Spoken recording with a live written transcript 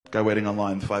Guy waiting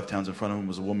online 5 towns in front of him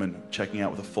was a woman checking out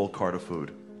with a full cart of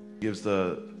food. He gives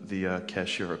the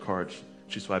cashier her card.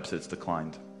 She swipes it, it's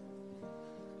declined.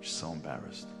 She's so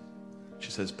embarrassed. She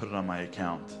says, put it on my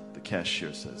account. The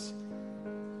cashier says,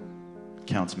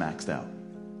 account's maxed out.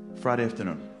 Friday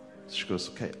afternoon. She goes,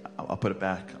 okay, I'll put it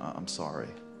back. I'm sorry.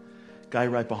 Guy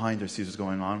right behind her sees what's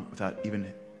going on without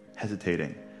even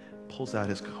hesitating. Pulls out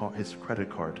his credit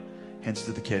card, hands it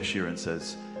to the cashier and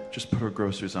says, just put her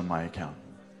groceries on my account.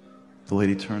 The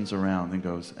lady turns around and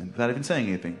goes, and without even saying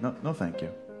anything, no thank you.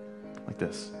 Like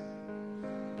this.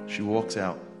 She walks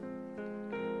out.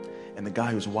 And the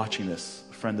guy who's watching this,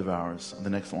 a friend of ours, on the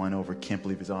next line over, can't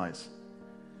believe his eyes.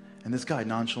 And this guy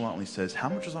nonchalantly says, how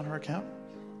much was on her account?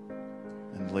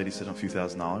 And the lady said, a few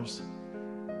 $1,000s.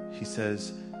 He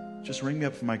says, just ring me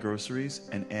up for my groceries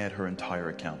and add her entire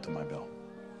account to my bill.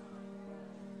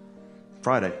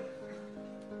 Friday.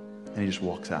 And he just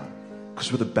walks out.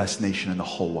 Because we're the best nation in the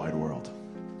whole wide world.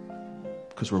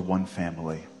 Because we're one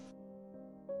family.